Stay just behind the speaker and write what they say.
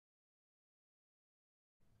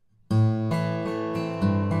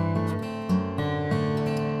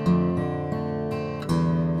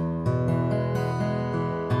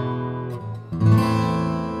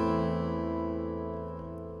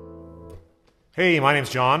Hey, my name's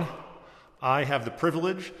John. I have the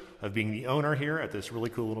privilege of being the owner here at this really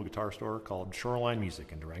cool little guitar store called Shoreline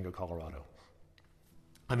Music in Durango, Colorado.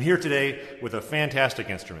 I'm here today with a fantastic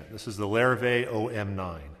instrument. This is the Larrivée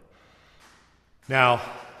OM-09. Now,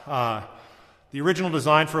 the original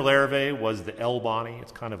design for Larrivée was the L body.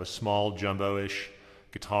 It's kind of a small, jumbo-ish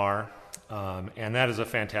guitar, and that is a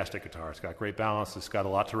fantastic guitar. It's got great balance. It's got a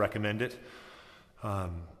lot to recommend it.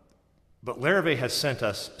 But Larrivée has sent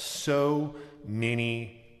us so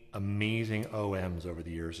many amazing OMs over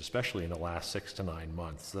the years, especially in the last 6 to 9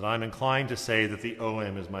 months, that I'm inclined to say that the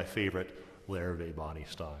OM is my favorite Larrivée body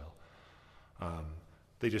style.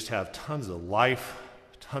 They just have tons of life,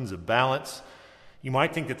 tons of balance. You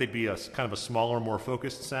might think that they'd be a kind of a smaller, more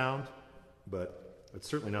focused sound, but it's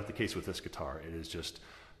certainly not the case with this guitar. It is just,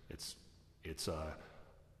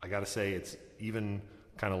 I gotta say, it's even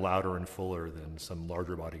kind of louder and fuller than some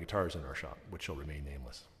larger body guitars in our shop, which shall remain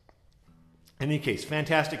nameless. In any case,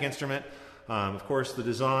 fantastic instrument. Of course, the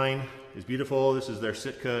design is beautiful. This is their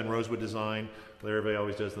Sitka and rosewood design. Larrivée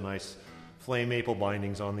always does the nice flame maple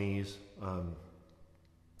bindings on these.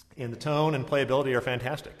 And the tone and playability are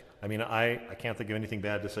fantastic. I mean, I can't think of anything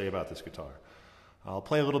bad to say about this guitar. I'll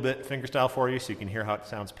play a little bit fingerstyle for you so you can hear how it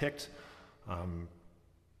sounds picked. You're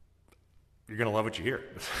going to love what you hear.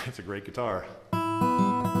 It's a great guitar.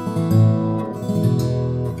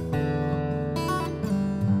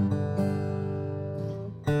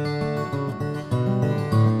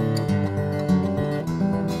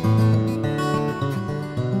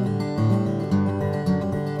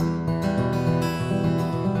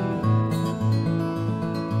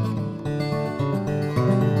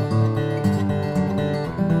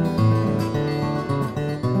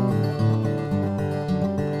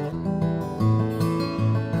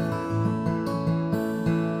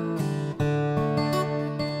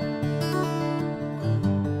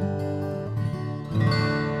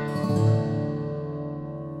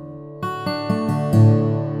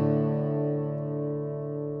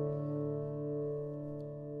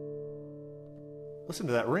 Listen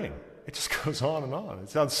to that ring. It just goes on and on. It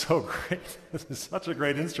sounds so great. This is such a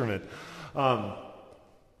great instrument. Now,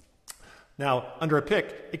 under a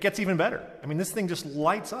pick, it gets even better. I mean, this thing just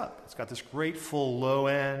lights up. It's got this great full low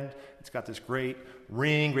end. It's got this great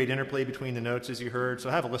ring, great interplay between the notes, as you heard. So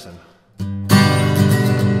have a listen.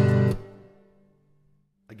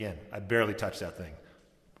 Again, I barely touched that thing.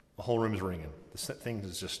 The whole room's ringing. This thing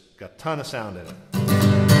has just got a ton of sound in it.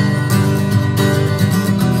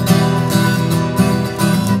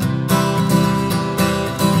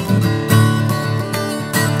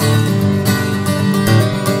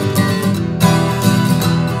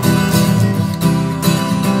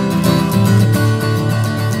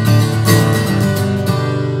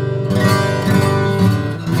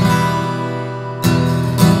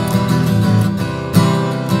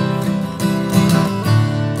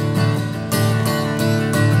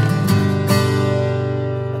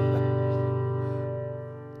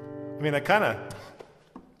 I mean, I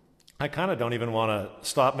kind of don't even want to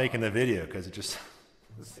stop making the video because it just.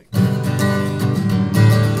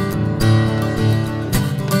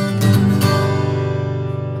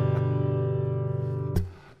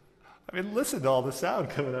 I mean, listen to all the sound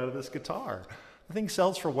coming out of this guitar. The thing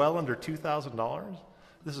sells for well under $2,000.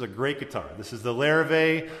 This is a great guitar. This is the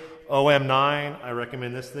Larrivée OM-09. I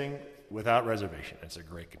recommend this thing without reservation. It's a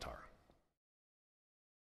great guitar.